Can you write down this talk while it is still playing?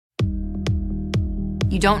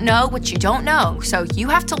You don't know what you don't know, so you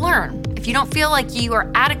have to learn. If you don't feel like you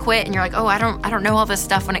are adequate and you're like, oh, I don't know all this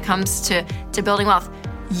stuff when it comes to building wealth,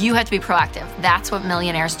 you have to be proactive. That's what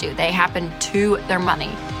millionaires do. They happen to their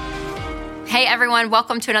money. Hey everyone,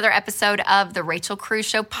 welcome to another episode of the Rachel Cruze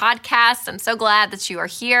Show podcast. I'm so glad that you are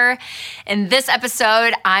here. In this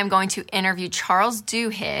episode, I'm going to interview Charles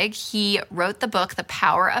Duhigg. He wrote the book, The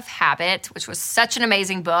Power of Habit, which was such an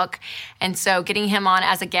amazing book. And so getting him on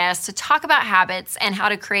as a guest to talk about habits and how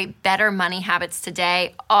to create better money habits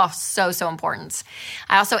today, so important.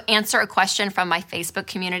 I also answer a question from my Facebook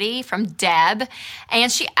community from Deb,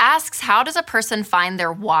 and she asks, how does a person find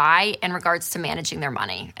their why in regards to managing their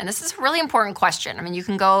money? And this is a really important question. I mean, you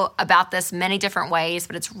can go about this many different ways,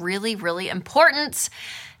 but it's really, really important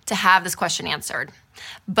to have this question answered.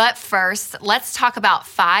 But first, let's talk about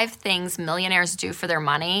 5 things millionaires do for their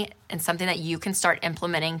money and something that you can start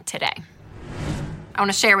implementing today. I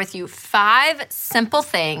want to share with you 5 simple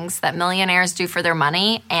things that millionaires do for their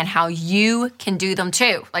money and how you can do them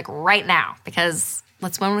too, like right now, because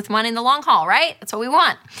let's win with money in the long haul, right? That's what we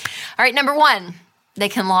want. All right, number 1, they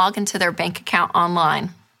can log into their bank account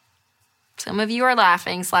online. Some of you are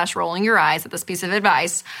laughing / rolling your eyes at this piece of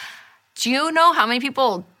advice. Do you know how many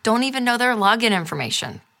people don't even know their login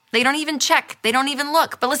information? They don't even check. They don't even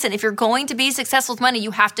look. But listen, if you're going to be successful with money, you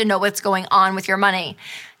have to know what's going on with your money.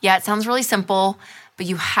 Yeah, it sounds really simple, but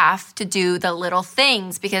you have to do the little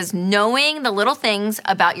things, because knowing the little things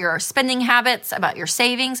about your spending habits, about your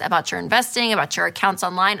savings, about your investing, about your accounts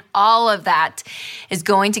online, all of that is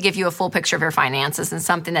going to give you a full picture of your finances, and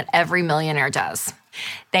something that every millionaire does.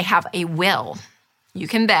 They have a will. You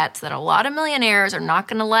can bet that a lot of millionaires are not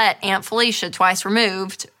going to let Aunt Felicia twice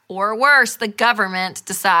removed, or worse, the government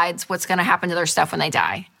decides what's going to happen to their stuff when they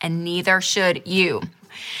die, and neither should you.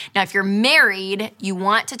 Now, if you're married, you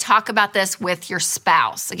want to talk about this with your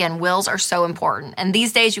spouse. Again, wills are so important. And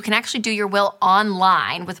these days, you can actually do your will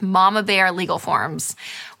online with Mama Bear legal forms.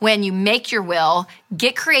 When you make your will,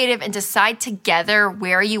 get creative and decide together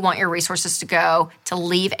where you want your resources to go to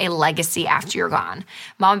leave a legacy after you're gone.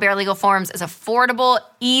 Mama Bear legal forms is affordable,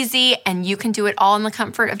 easy, and you can do it all in the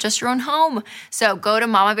comfort of just your own home. So go to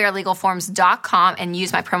mamabearlegalforms.com and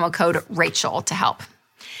use my promo code Rachel to help.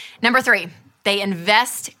 Number 3. They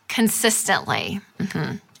invest consistently.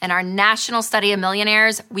 In our national study of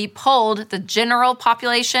millionaires, we polled the general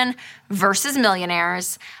population versus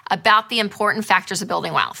millionaires about the important factors of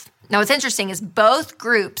building wealth. Now, what's interesting is both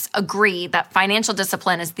groups agree that financial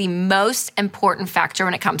discipline is the most important factor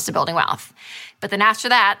when it comes to building wealth. But then after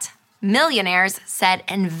that, millionaires said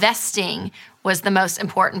investing was the most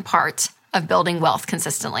important part of building wealth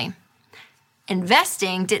consistently.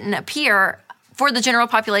 Investing didn't appear for the general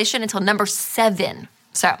population until number 7.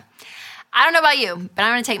 So I don't know about you, but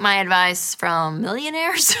I'm going to take my advice from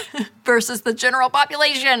millionaires versus the general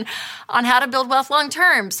population on how to build wealth long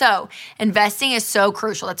term. So investing is so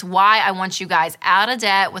crucial. That's why I want you guys out of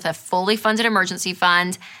debt with a fully funded emergency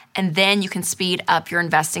fund, and then you can speed up your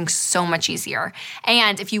investing so much easier.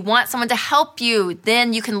 And if you want someone to help you,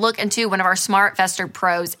 then you can look into one of our Smart Investor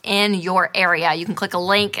pros in your area. You can click a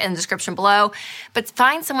link in the description below, but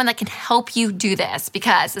find someone that can help you do this,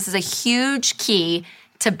 because this is a huge key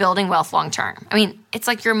to building wealth long term. I mean, it's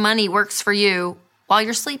like your money works for you while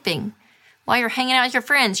you're sleeping, while you're hanging out with your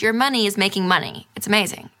friends. Your money is making money. It's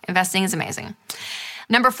amazing. Investing is amazing.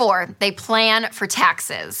 Number 4, they plan for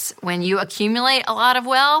taxes. When you accumulate a lot of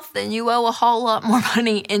wealth, then you owe a whole lot more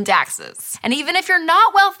money in taxes. And even if you're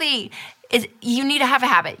not wealthy, you need to have a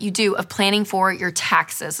habit, you do, of planning for your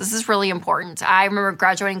taxes. This is really important. I remember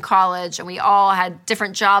graduating college, and we all had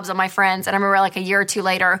different jobs on my friends. And I remember like a year or 2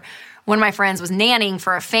 later, one of my friends was nannying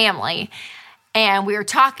for a family. And we were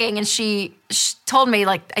talking, and she told me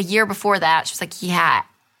like a year before that, she was like, yeah,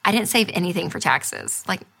 I didn't save anything for taxes.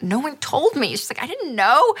 Like, no one told me. She's like, I didn't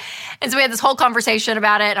know. And so we had this whole conversation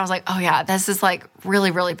about it. And I was like, oh yeah, this is like really,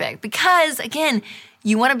 really big. Because again,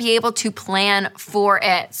 you want to be able to plan for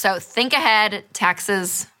it. So think ahead.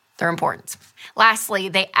 Taxes, they're important. Lastly,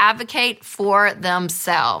 they advocate for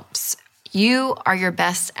themselves. You are your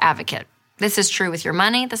best advocate. This is true with your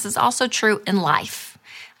money. This is also true in life.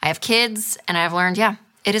 I have kids, and I've learned,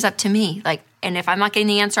 it is up to me. And if I'm not getting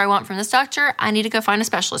the answer I want from this doctor, I need to go find a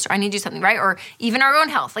specialist, or I need to do something, right? Or even our own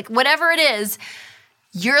health, like whatever it is,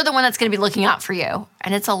 you're the one that's going to be looking out for you.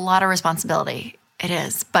 And it's a lot of responsibility. It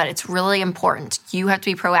is, but it's really important. You have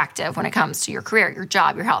to be proactive when it comes to your career, your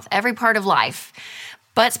job, your health, every part of life,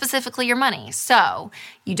 but specifically your money. So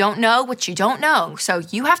you don't know what you don't know. So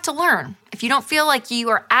you have to learn. If you don't feel like you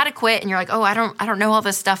are adequate and you're like, oh, I don't know all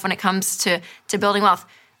this stuff when it comes to building wealth,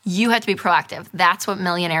 You have to be proactive. That's what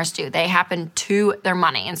millionaires do. They happen to their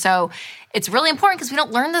money. And so it's really important because we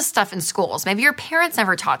don't learn this stuff in schools. Maybe your parents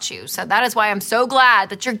never taught you. So that is why I'm so glad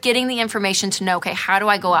that you're getting the information to know, okay, how do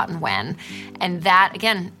I go out and win? And that,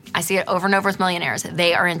 again, I see it over and over with millionaires.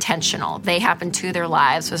 They are intentional. They happen to their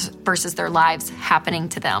lives versus their lives happening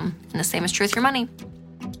to them. And the same is true with your money.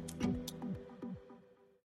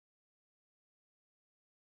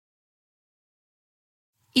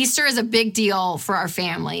 Easter is a big deal for our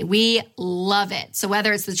family. We love it. So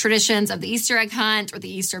whether it's the traditions of the Easter egg hunt or the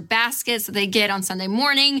Easter baskets that they get on Sunday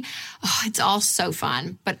morning, it's all so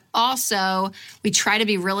fun. But also, we try to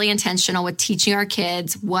be really intentional with teaching our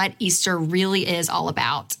kids what Easter really is all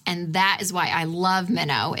about. And that is why I love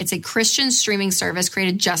Minnow. It's a Christian streaming service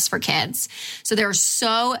created just for kids. So there are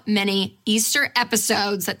so many Easter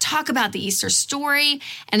episodes that talk about the Easter story,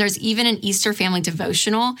 and there's even an Easter family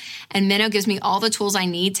devotional. And Minnow gives me all the tools I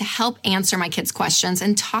need to help answer my kids' questions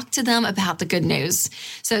and talk to them about the good news.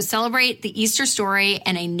 So celebrate the Easter story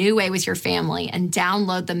in a new way with your family and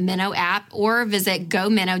download the Minnow app or visit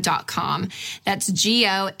gominnow.com. That's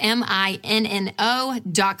GOMINNO.com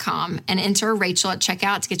and enter Rachel at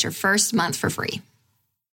checkout to get your first month for free.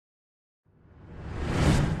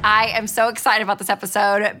 I am so excited about this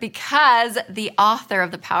episode because the author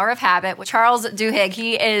of The Power of Habit, Charles Duhigg,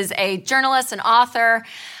 he is a journalist and author,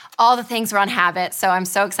 all the things around habit. So I'm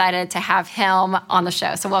so excited to have him on the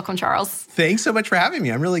show. So welcome, Charles. Thanks so much for having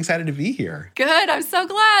me. I'm really excited to be here. Good. I'm so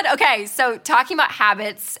glad. Okay. So talking about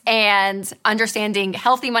habits and understanding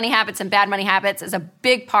healthy money habits and bad money habits is a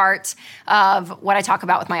big part of what I talk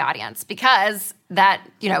about with my audience because that,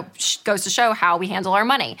 goes to show how we handle our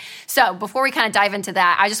money. So before we kind of dive into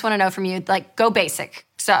that, I just want to know from you, go basic.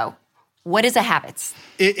 So what is a habit?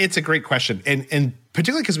 It's a great question. And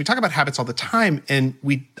particularly because we talk about habits all the time and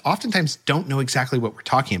we oftentimes don't know exactly what we're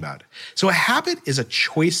talking about. So a habit is a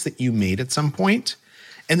choice that you made at some point,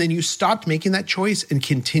 and then you stopped making that choice and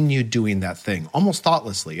continued doing that thing almost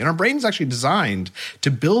thoughtlessly. And our brain is actually designed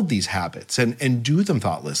to build these habits and do them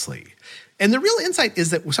thoughtlessly. And the real insight is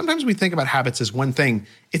that sometimes we think about habits as one thing.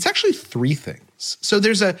 It's actually three things. So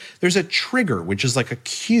there's a trigger, which is like a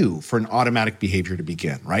cue for an automatic behavior to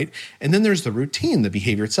begin, right? And then there's the routine, the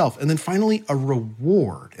behavior itself. And then finally, a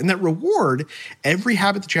reward. And that reward, every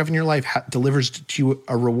habit that you have in your life delivers to you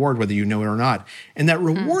a reward, whether you know it or not. And that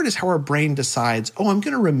reward is how our brain decides, I'm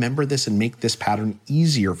going to remember this and make this pattern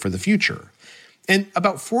easier for the future. And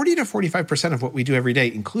about 40 to 45% of what we do every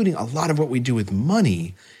day, including a lot of what we do with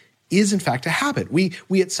money, is in fact a habit. We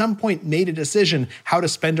at some point made a decision how to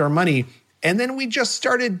spend our money, and then we just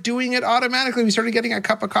started doing it automatically. We started getting a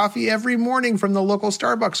cup of coffee every morning from the local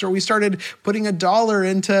Starbucks, or we started putting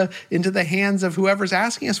 $1 into the hands of whoever's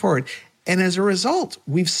asking us for it. And as a result,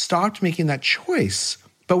 we've stopped making that choice,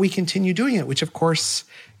 but we continue doing it, which of course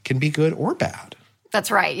can be good or bad. That's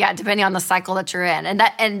right. Yeah, depending on the cycle that you're in.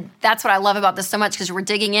 And that's what I love about this so much because we're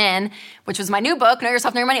digging in, which was my new book, Know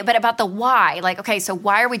Yourself, Know Your Money, but about the why. So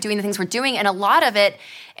why are we doing the things we're doing? And a lot of it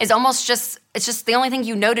is almost it's just the only thing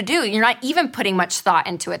you know to do. You're not even putting much thought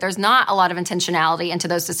into it. There's not a lot of intentionality into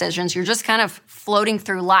those decisions. You're just kind of floating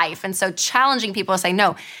through life. And so challenging people to say,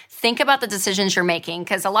 no, think about the decisions you're making.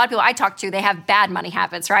 Because a lot of people I talk to, they have bad money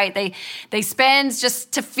habits, right? They spend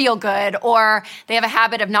just to feel good, or they have a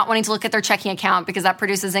habit of not wanting to look at their checking account because that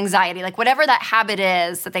produces anxiety. Whatever that habit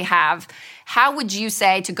is that they have, how would you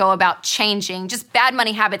say to go about changing just bad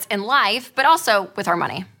money habits in life, but also with our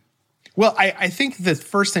money? Well, I think the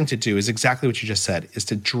first thing to do is exactly what you just said, is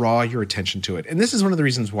to draw your attention to it. And this is one of the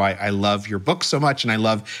reasons why I love your book so much, and I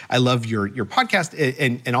love your podcast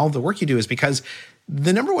and all the work you do, is because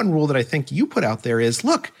the number one rule that I think you put out there is,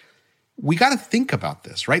 look, we got to think about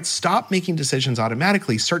this, right? Stop making decisions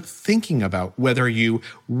automatically. Start thinking about whether you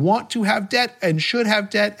want to have debt and should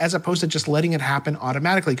have debt, as opposed to just letting it happen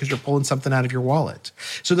automatically because you're pulling something out of your wallet.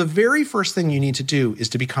 So the very first thing you need to do is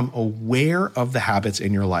to become aware of the habits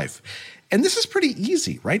in your life. And this is pretty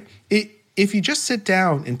easy, right? If you just sit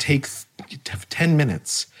down and take 10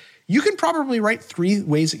 minutes, you can probably write 3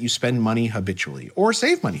 ways that you spend money habitually or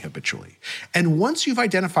save money habitually. And once you've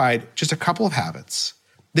identified just a couple of habits,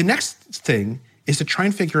 the next thing is to try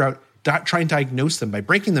and figure out, try and diagnose them by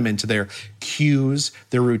breaking them into their cues,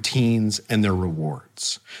 their routines, and their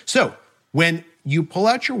rewards. So when you pull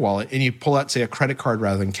out your wallet and you pull out, say, a credit card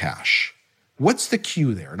rather than cash, what's the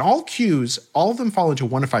cue there? And all cues, all of them fall into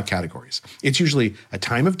 1 of 5 categories. It's usually a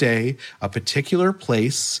time of day, a particular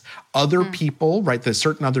place, other people, right? There's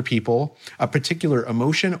certain other people, a particular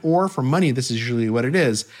emotion, or for money, this is usually what it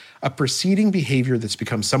is, a preceding behavior that's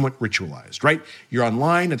become somewhat ritualized, right? You're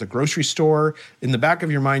online at the grocery store. In the back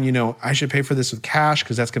of your mind, I should pay for this with cash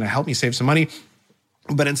because that's going to help me save some money.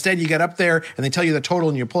 But instead, you get up there and they tell you the total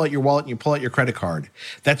and you pull out your wallet and you pull out your credit card.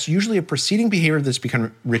 That's usually a preceding behavior that's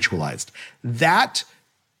become ritualized. That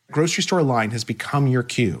grocery store line has become your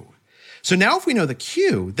cue. So now if we know the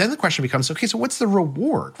cue, then the question becomes, okay, so what's the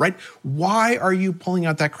reward, right? Why are you pulling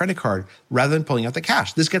out that credit card rather than pulling out the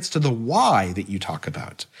cash? This gets to the why that you talk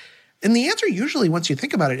about. And the answer usually, once you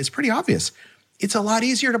think about it, is pretty obvious. It's a lot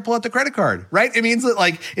easier to pull out the credit card, right? It means that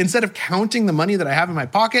like instead of counting the money that I have in my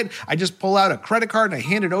pocket, I just pull out a credit card and I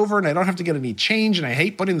hand it over and I don't have to get any change. And I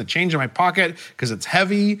hate putting the change in my pocket because it's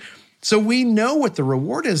heavy. So we know what the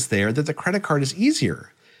reward is there, that the credit card is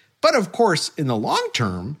easier. But of course, in the long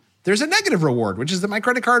term, there's a negative reward, which is that my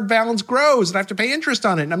credit card balance grows and I have to pay interest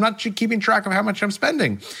on it. And I'm not keeping track of how much I'm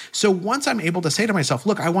spending. So once I'm able to say to myself,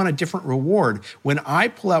 look, I want a different reward. When I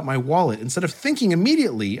pull out my wallet, instead of thinking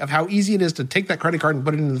immediately of how easy it is to take that credit card and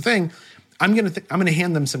put it in the thing, I'm going to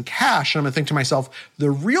hand them some cash. And I'm going to think to myself,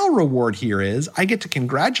 the real reward here is I get to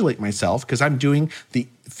congratulate myself because I'm doing the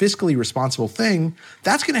fiscally responsible thing.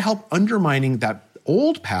 That's going to help undermining that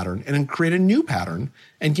old pattern and then create a new pattern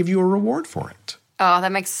and give you a reward for it. Oh,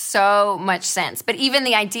 that makes so much sense. But even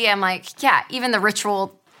the idea, I'm like, yeah, even the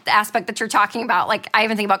ritual aspect that you're talking about, like I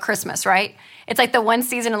even think about Christmas, right? It's like the one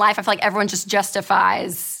season in life I feel like everyone just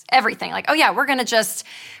justifies everything. Like, oh yeah, we're gonna just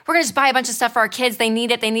buy a bunch of stuff for our kids. They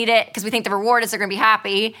need it because we think the reward is they're gonna be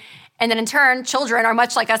happy. And then in turn, children are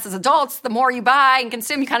much like us as adults. The more you buy and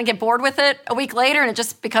consume, you kind of get bored with it a week later and it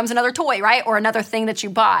just becomes another toy, right? Or another thing that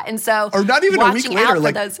you bought. And so or not even a week later,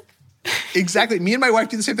 like those. Exactly. Me and my wife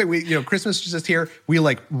do the same thing. Christmas is just here. We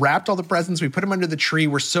like wrapped all the presents. We put them under the tree.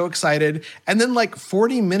 We're so excited. And then like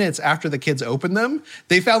 40 minutes after the kids open them,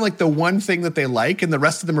 they found like the one thing that they like and the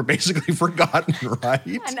rest of them are basically forgotten, right?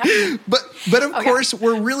 I know. But of course,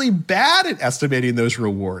 we're really bad at estimating those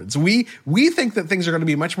rewards. We think that things are going to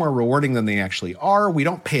be much more rewarding than they actually are. We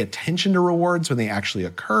don't pay attention to rewards when they actually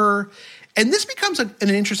occur. And this becomes an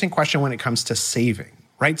interesting question when it comes to saving,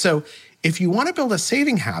 right? So if you want to build a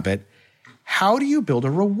saving habit, how do you build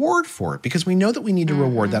a reward for it? Because we know that we need to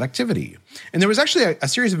reward that activity. And there was actually a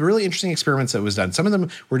series of really interesting experiments that was done. Some of them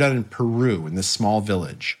were done in Peru, in this small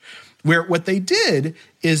village, where what they did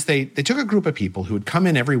is they took a group of people who would come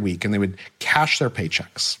in every week and they would cash their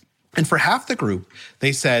paychecks. And for half the group,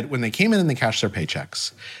 they said, when they came in and they cashed their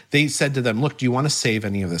paychecks, they said to them, look, do you want to save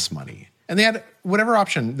any of this money? And they had whatever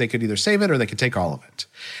option. They could either save it or they could take all of it.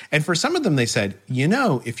 And for some of them, they said,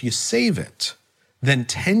 if you save it, then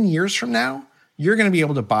 10 years from now, you're going to be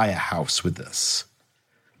able to buy a house with this.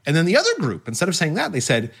 And then the other group, instead of saying that, they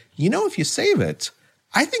said, if you save it,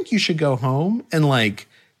 I think you should go home and like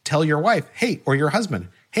tell your wife, hey, or your husband,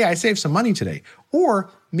 hey, I saved some money today.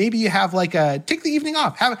 Or maybe you have like take the evening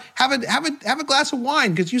off, have a glass of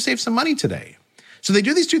wine because you saved some money today. So they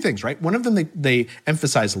do these two things, right? One of them, they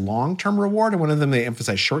emphasize long-term reward, and one of them, they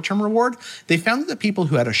emphasize short-term reward. They found that the people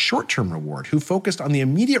who had a short-term reward, who focused on the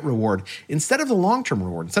immediate reward instead of the long-term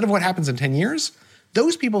reward, instead of what happens in 10 years,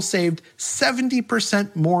 those people saved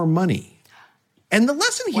 70% more money. And the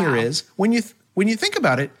lesson here is, when you think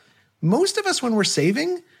about it, most of us, when we're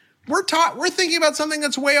saving, we're thinking about something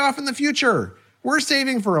that's way off in the future. We're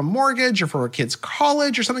saving for a mortgage or for a kid's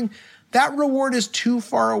college or something. That reward is too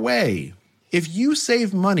far away. If you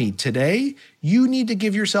save money today, you need to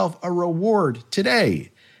give yourself a reward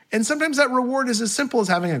today. And sometimes that reward is as simple as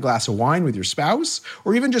having a glass of wine with your spouse,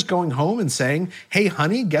 or even just going home and saying, hey,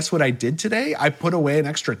 honey, guess what I did today? I put away an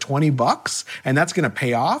extra $20 and that's going to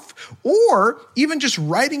pay off. Or even just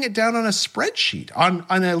writing it down on a spreadsheet, on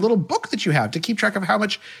a little book that you have to keep track of how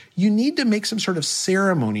much. You need to make some sort of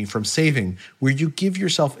ceremony from saving where you give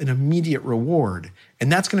yourself an immediate reward.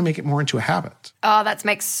 And that's going to make it more into a habit. Oh, that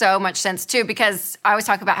makes so much sense too, because I always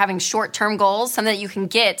talk about having short-term goals, something that you can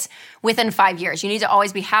get within 5 years. You need to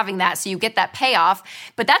always be having that so you get that payoff.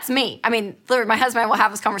 But that's me. I mean, literally, my husband and I will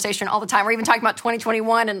have this conversation all the time. We're even talking about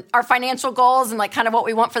 2021 and our financial goals and like kind of what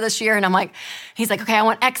we want for this year. And I'm like, he's like, okay, I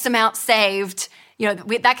want X amount saved.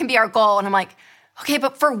 That can be our goal. And I'm like, okay,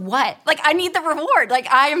 but for what? Like, I need the reward. Like,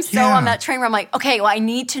 I am so on that train where I'm like, okay, well, I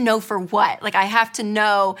need to know for what. Like, I have to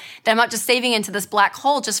know that I'm not just saving into this black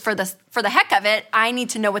hole just for the heck of it. I need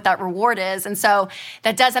to know what that reward is. And so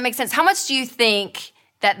that make sense. How much do you think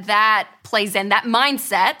that plays in, that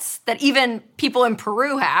mindset that even people in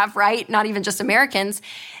Peru have, right? Not even just Americans,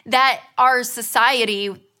 that our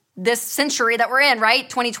society, this century that we're in, right?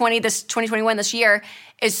 2021, this year,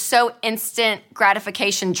 is so instant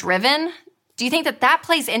gratification driven. Do you think that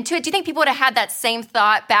plays into it? Do you think people would have had that same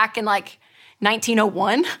thought back in like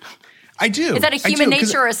 1901? I do. Is that a human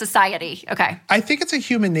nature or a society? Okay. I think it's a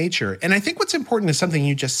human nature. And I think what's important is something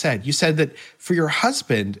you just said. You said that for your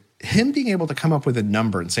husband, him being able to come up with a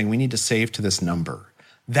number and saying we need to save to this number,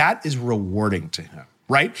 that is rewarding to him,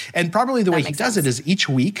 right? And probably the way he does it is each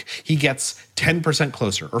week he gets 10%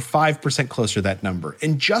 closer or 5% closer to that number.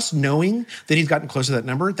 And just knowing that he's gotten closer to that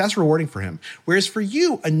number, that's rewarding for him. Whereas for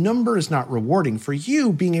you, a number is not rewarding. For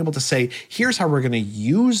you, being able to say, here's how we're going to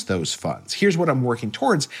use those funds. Here's what I'm working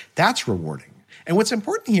towards. That's rewarding. And what's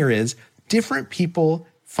important here is different people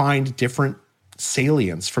find different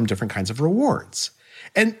salience from different kinds of rewards.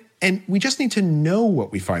 And we just need to know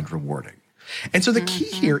what we find rewarding. And so the key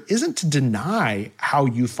here isn't to deny how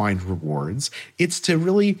you find rewards. It's to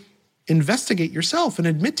really investigate yourself and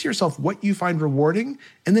admit to yourself what you find rewarding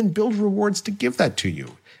and then build rewards to give that to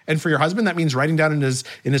you. And for your husband, that means writing down in his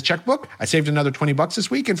checkbook, I saved another $20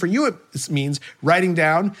 this week. And for you, it means writing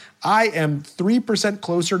down, I am 3%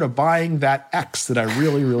 closer to buying that X that I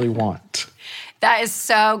really, really want. That is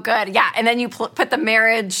so good. Yeah. And then you put the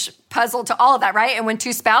marriage puzzle to all of that, right? And when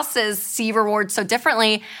two spouses see rewards so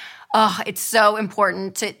differently, it's so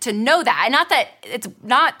important to know that. And it's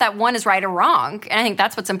not that one is right or wrong. And I think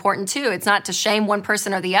that's what's important too. It's not to shame one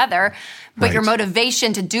person or the other, but your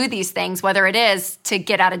motivation to do these things, whether it is to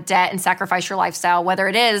get out of debt and sacrifice your lifestyle, whether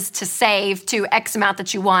it is to save to X amount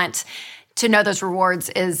that you want, to know those rewards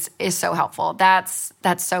is so helpful. That's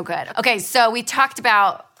so good. Okay, so we talked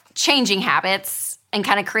about changing habits and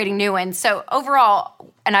kind of creating new ones. So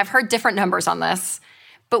overall, and I've heard different numbers on this,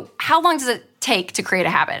 but how long does it take to create a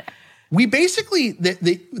habit? We basically,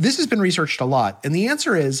 this has been researched a lot, and the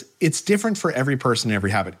answer is it's different for every person and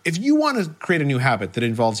every habit. If you want to create a new habit that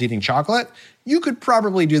involves eating chocolate, you could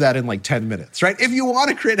probably do that in like 10 minutes, right? If you want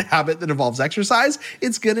to create a habit that involves exercise,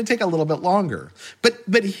 it's going to take a little bit longer.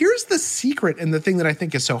 But here's the secret, and the thing that I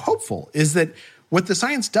think is so hopeful is that what the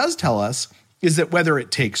science does tell us is that whether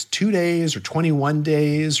it takes 2 days or 21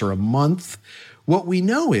 days or a month, what we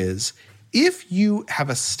know is if you have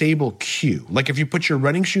a stable cue, like if you put your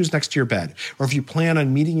running shoes next to your bed, or if you plan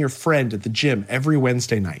on meeting your friend at the gym every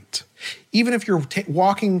Wednesday night, even if you're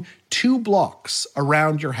walking 2 blocks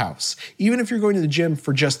around your house, even if you're going to the gym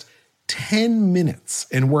for just 10 minutes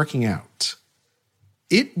and working out,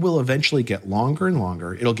 it will eventually get longer and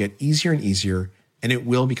longer. It'll get easier and easier, and it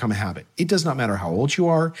will become a habit. It does not matter how old you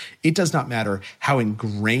are. It does not matter how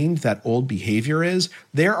ingrained that old behavior is.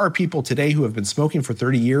 There are people today who have been smoking for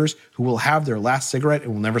 30 years who will have their last cigarette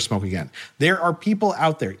and will never smoke again. There are people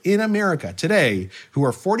out there in America today who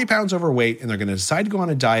are 40 pounds overweight, and they're going to decide to go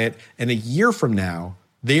on a diet, and a year from now,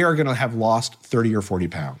 they are going to have lost 30 or 40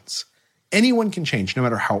 pounds. Anyone can change, no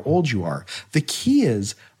matter how old you are. The key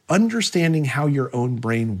is understanding how your own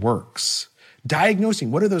brain works.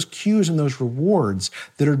 Diagnosing what are those cues and those rewards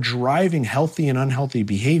that are driving healthy and unhealthy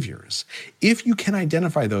behaviors. If you can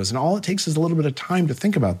identify those, and all it takes is a little bit of time to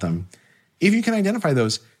think about them, if you can identify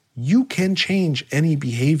those, you can change any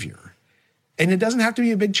behavior. And it doesn't have to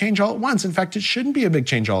be a big change all at once. In fact, it shouldn't be a big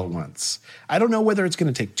change all at once. I don't know whether it's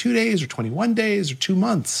going to take 2 days or 21 days or 2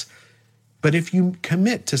 months, but if you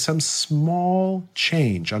commit to some small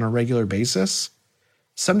change on a regular basis,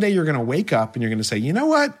 someday you're going to wake up and you're going to say, you know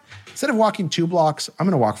what? Instead of walking 2 blocks, I'm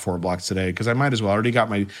going to walk 4 blocks today because I might as well. I already got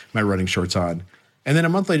my running shorts on. And then a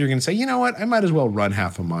month later, you're going to say, you know what? I might as well run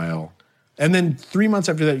half a mile. And then 3 months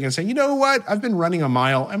after that, you're going to say, you know what? I've been running a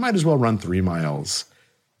mile. I might as well run 3 miles.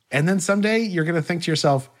 And then someday you're going to think to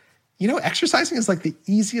yourself, you know, exercising is like the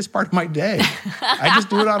easiest part of my day. I just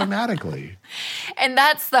do it automatically. And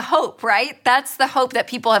that's the hope, right? That's the hope that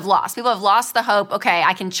people have lost. People have lost the hope, okay,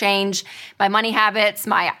 I can change my money habits,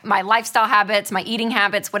 my lifestyle habits, my eating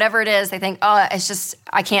habits, whatever it is. They think, oh, it's just,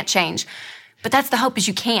 I can't change. But that's the hope is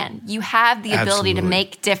you can. You have the ability to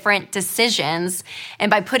make different decisions.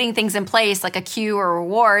 And by putting things in place like a cue or a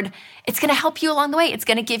reward, it's going to help you along the way. It's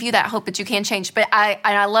going to give you that hope that you can change. But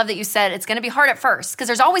I love that you said it's going to be hard at first because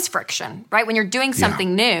there's always friction, right? When you're doing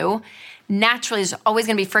something new, naturally there's always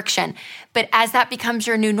going to be friction. But as that becomes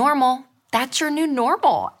your new normal, that's your new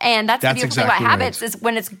normal. And that's the beautiful thing about habits is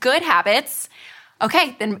when it's good habits,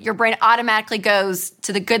 okay, then your brain automatically goes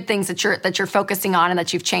to the good things that you're focusing on and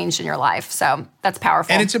that you've changed in your life. So that's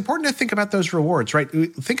powerful. And it's important to think about those rewards, right?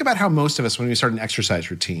 Think about how most of us, when we start an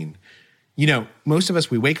exercise routine, you know, most of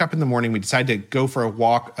us, we wake up in the morning, we decide to go for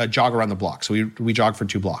a jog around the block. So we jog for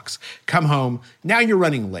 2 blocks, come home. Now you're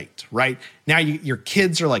running late, right? Now your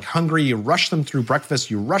kids are like hungry. You rush them through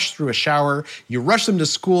breakfast. You rush through a shower. You rush them to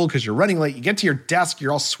school because you're running late. You get to your desk.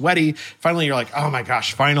 You're all sweaty. Finally, you're like, oh my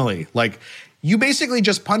gosh, finally. Like, you basically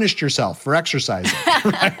just punished yourself for exercising,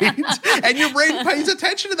 right? And your brain pays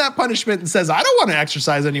attention to that punishment and says, I don't want to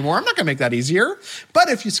exercise anymore. I'm not going to make that easier. But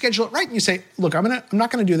if you schedule it right and you say, look, I'm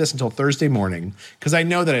not going to do this until Thursday morning because I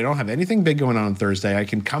know that I don't have anything big going on Thursday. I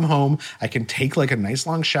can come home. I can take like a nice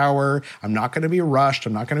long shower. I'm not going to be rushed.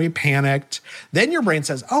 I'm not going to be panicked. Then your brain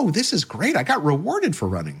says, oh, this is great. I got rewarded for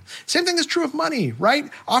running. Same thing is true of money, right?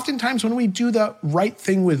 Oftentimes when we do the right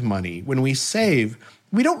thing with money, when we save,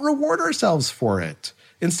 we don't reward ourselves for it.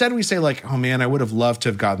 Instead, we say like, oh man, I would have loved to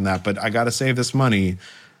have gotten that, but I got to save this money.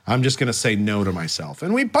 I'm just going to say no to myself.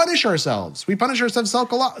 And we punish ourselves. We punish ourselves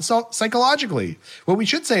psychologically. What we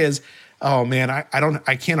should say is, oh man,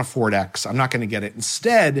 I can't afford X. I'm not going to get it.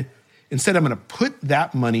 Instead, I'm going to put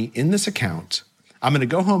that money in this account. I'm going to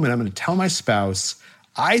go home and I'm going to tell my spouse,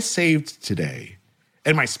 I saved today.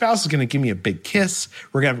 And my spouse is going to give me a big kiss.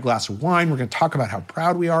 We're going to have a glass of wine. We're going to talk about how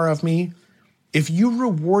proud we are of me. If you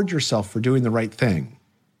reward yourself for doing the right thing,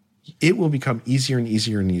 it will become easier and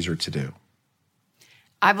easier and easier to do.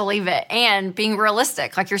 I believe it. And being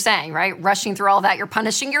realistic, like you're saying, right? Rushing through all that, you're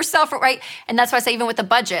punishing yourself, right? And that's why I say even with the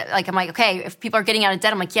budget, like I'm like, okay, if people are getting out of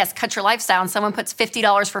debt, I'm like, yes, cut your lifestyle. And someone puts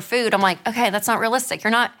 $50 for food. I'm like, okay, that's not realistic.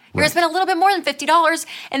 You're going to spend a little bit more than $50.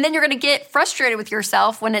 And then you're going to get frustrated with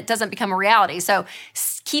yourself when it doesn't become a reality. So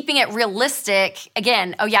keeping it realistic,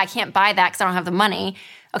 again, oh yeah, I can't buy that because I don't have the money.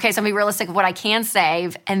 Okay, so I'm be realistic of what I can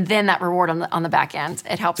save, and then that reward on the back end.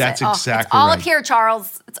 It helps. That's exactly it's all right. Up here,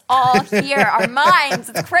 Charles. It's all here. Our minds.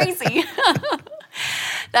 It's crazy.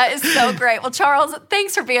 That is so great. Well, Charles,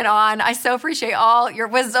 thanks for being on. I so appreciate all your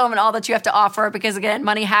wisdom and all that you have to offer because, again,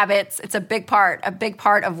 money habits, it's a big part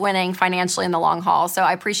of winning financially in the long haul. So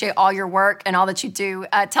I appreciate all your work and all that you do.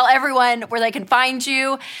 Tell everyone where they can find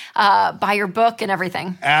you, buy your book and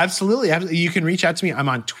everything. Absolutely. You can reach out to me. I'm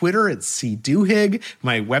on Twitter at cduhigg.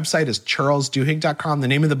 My website is charlesduhigg.com. The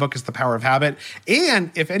name of the book is The Power of Habit.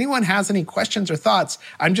 And if anyone has any questions or thoughts,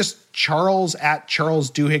 I'm just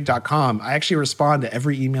charles@charlesduhigg.com. I actually respond to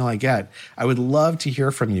every email I get. I would love to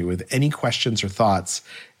hear from you with any questions or thoughts.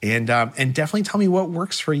 And definitely tell me what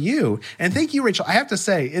works for you. And thank you, Rachel. I have to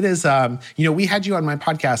say, it is, we had you on my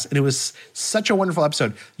podcast and it was such a wonderful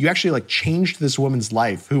episode. You actually like changed this woman's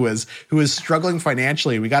life who was struggling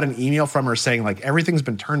financially. We got an email from her saying like, everything's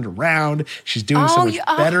been turned around. She's doing so much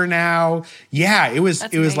better now. Yeah, it was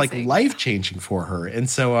like life-changing for her. And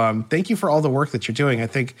so thank you for all the work that you're doing. I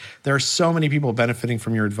think there are so many people benefiting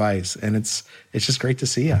from your advice and it's just great to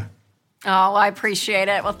see you. Oh, I appreciate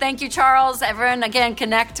it. Well, thank you, Charles. Everyone, again,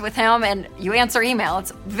 connect with him, and you answer email.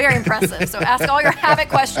 It's very impressive. So ask all your habit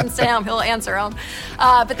questions to him. He'll answer them.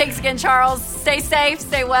 But thanks again, Charles. Stay safe,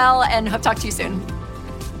 stay well, and hope to talk to you soon.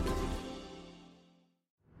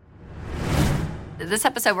 This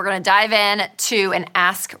episode, we're going to dive in to an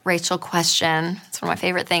Ask Rachel question. It's one of my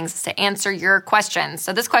favorite things is to answer your questions.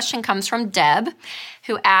 So this question comes from Deb,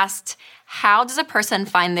 who asked, how does a person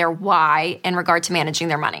find their why in regard to managing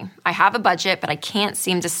their money? I have a budget, but I can't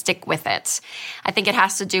seem to stick with it. I think it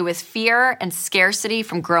has to do with fear and scarcity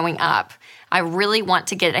from growing up. I really want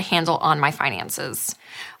to get a handle on my finances.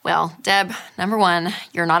 Well, Deb, number one,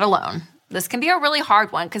 you're not alone. This can be a really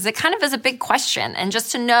hard one because it kind of is a big question. And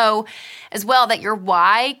just to know as well that your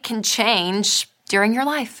why can change during your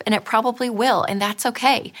life, and it probably will, and that's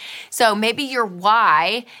okay. So maybe your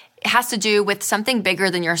why has to do with something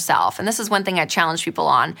bigger than yourself. And this is one thing I challenge people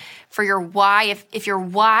on. For your why, if your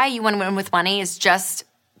why you want to win with money is just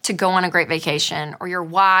to go on a great vacation, or your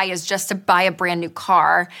why is just to buy a brand new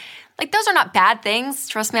car, like those are not bad things.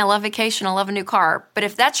 Trust me, I love vacation, I love a new car. But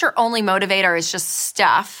if that's your only motivator is just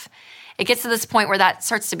stuff, it gets to this point where that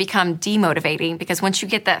starts to become demotivating because once you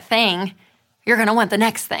get that thing, you're going to want the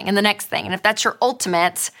next thing and the next thing. And if that's your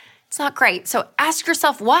ultimate, it's not great. So ask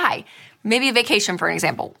yourself why. Maybe a vacation, for an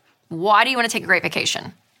example. Why do you want to take a great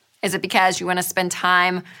vacation? Is it because you want to spend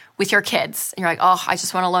time with your kids? And you're like, oh, I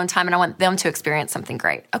just want alone time and I want them to experience something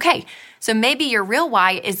great. Okay, so maybe your real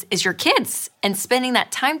why is your kids and spending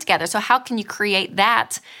that time together. So how can you create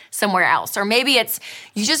that somewhere else? Or maybe it's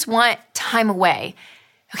you just want time away.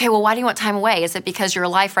 Okay, well, why do you want time away? Is it because your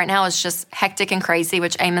life right now is just hectic and crazy,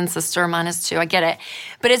 which amen, sister, mine is too, I get it.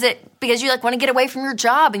 But is it because you like want to get away from your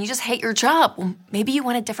job and you just hate your job? Well, maybe you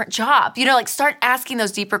want a different job. Like start asking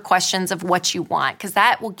those deeper questions of what you want because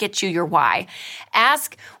that will get you your why.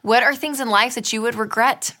 Ask what are things in life that you would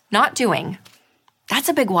regret not doing? That's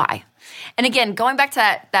a big why. And again, going back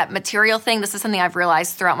to that material thing, this is something I've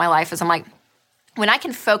realized throughout my life is I'm like, when I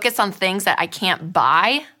can focus on things that I can't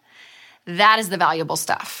buy, that is the valuable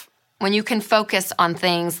stuff. When you can focus on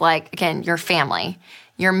things like, again, your family,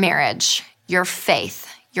 your marriage, your faith,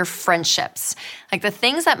 your friendships. Like the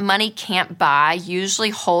things that money can't buy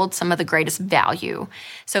usually hold some of the greatest value.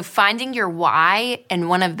 So finding your why in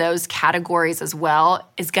one of those categories as well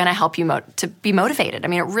is going to help you to be motivated. I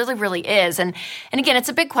mean, it really, really is. And again, it's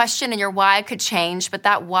a big question and your why could change, but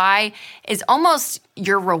that why is almost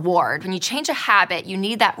your reward. When you change a habit, you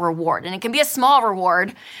need that reward. And it can be a small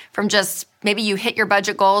reward from just maybe you hit your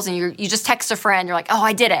budget goals and you just text a friend, you're like, oh,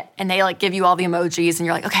 I did it. And they like give you all the emojis and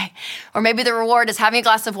you're like, okay. Or maybe the reward is having a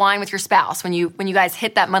glass of wine with your spouse when you guys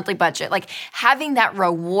hit that monthly budget. Like having that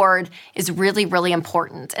reward is really, really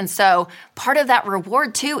important. And so part of that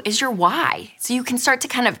reward too is your why. So you can start to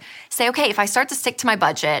kind of say, okay, if I start to stick to my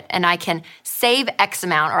budget and I can save X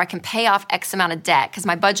amount or I can pay off X amount of debt because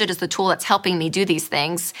my budget is the tool that's helping me do these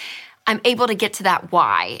things, I'm able to get to that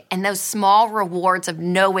why. And those small rewards of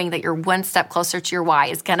knowing that you're one step closer to your why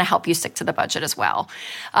is going to help you stick to the budget as well.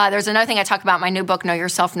 There's another thing I talk about in my new book, Know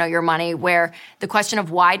Yourself, Know Your Money, where the question of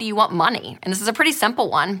why do you want money? And this is a pretty simple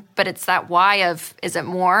one, but it's that why of, is it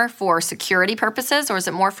more for security purposes or is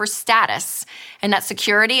it more for status? And that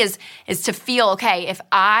security is to feel, okay, if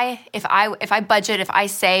I budget, if I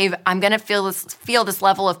save, I'm going to feel this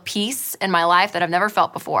level of peace in my life that I've never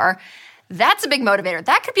felt before. That's a big motivator.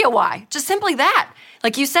 That could be a why, just simply that.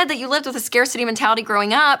 Like you said that you lived with a scarcity mentality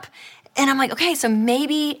growing up. And I'm like, okay, so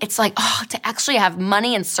maybe it's like, to actually have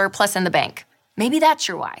money and surplus in the bank. Maybe that's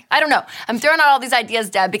your why. I don't know. I'm throwing out all these ideas,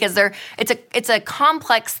 Deb, because it's a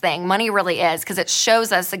complex thing. Money really is, because it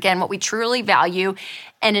shows us, again, what we truly value.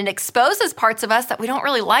 And it exposes parts of us that we don't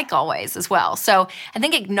really like always as well. So I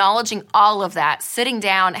think acknowledging all of that, sitting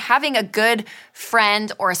down, having a good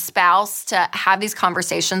friend or a spouse to have these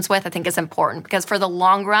conversations with, I think is important, because for the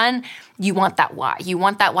long run, you want that why. You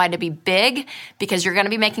want that why to be big because you're going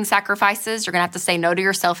to be making sacrifices. You're going to have to say no to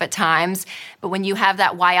yourself at times. But when you have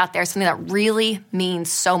that why out there, something that really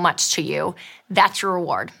means so much to you, that's your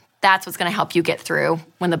reward. That's what's going to help you get through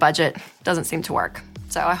when the budget doesn't seem to work.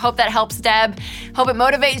 So I hope that helps, Deb. Hope it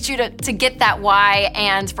motivates you to get that why.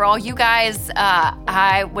 And for all you guys,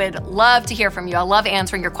 I would love to hear from you. I love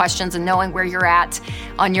answering your questions and knowing where you're at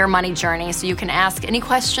on your money journey. So you can ask any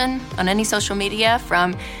question on any social media,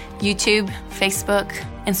 from YouTube, Facebook,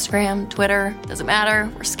 Instagram, Twitter, doesn't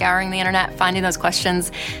matter. We're scouring the internet, finding those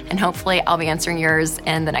questions, and hopefully I'll be answering yours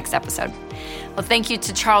in the next episode. Well, thank you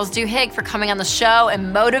to Charles Duhigg for coming on the show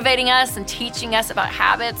and motivating us and teaching us about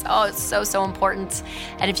habits. Oh, it's so, so important.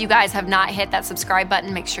 And if you guys have not hit that subscribe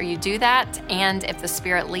button, make sure you do that. And if the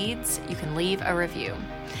Spirit leads, you can leave a review.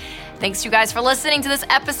 Thanks, you guys, for listening to this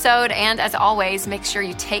episode. And as always, make sure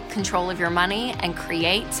you take control of your money and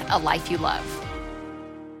create a life you love.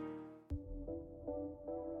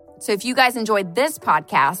 So if you guys enjoyed this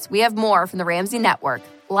podcast, we have more from the Ramsey Network,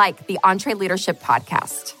 like the Entree Leadership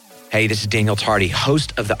Podcast. Hey, this is Daniel Tardy,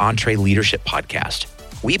 host of the Entree Leadership Podcast.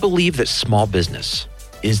 We believe that small business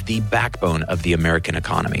is the backbone of the American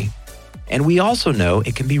economy. And we also know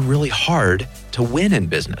it can be really hard to win in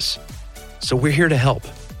business. So we're here to help.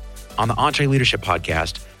 On the Entree Leadership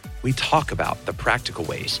Podcast, we talk about the practical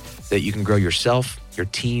ways that you can grow yourself, your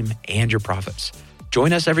team, and your profits.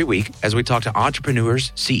 Join us every week as we talk to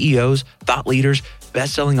entrepreneurs, CEOs, thought leaders,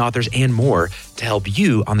 best-selling authors, and more to help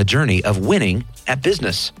you on the journey of winning at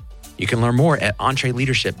business. You can learn more at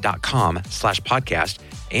entreleadership.com/podcast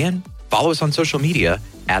and follow us on social media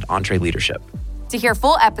at Entree Leadership. To hear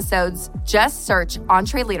full episodes, just search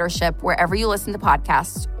Entree Leadership wherever you listen to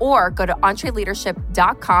podcasts or go to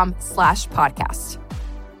entreleadership.com/podcast.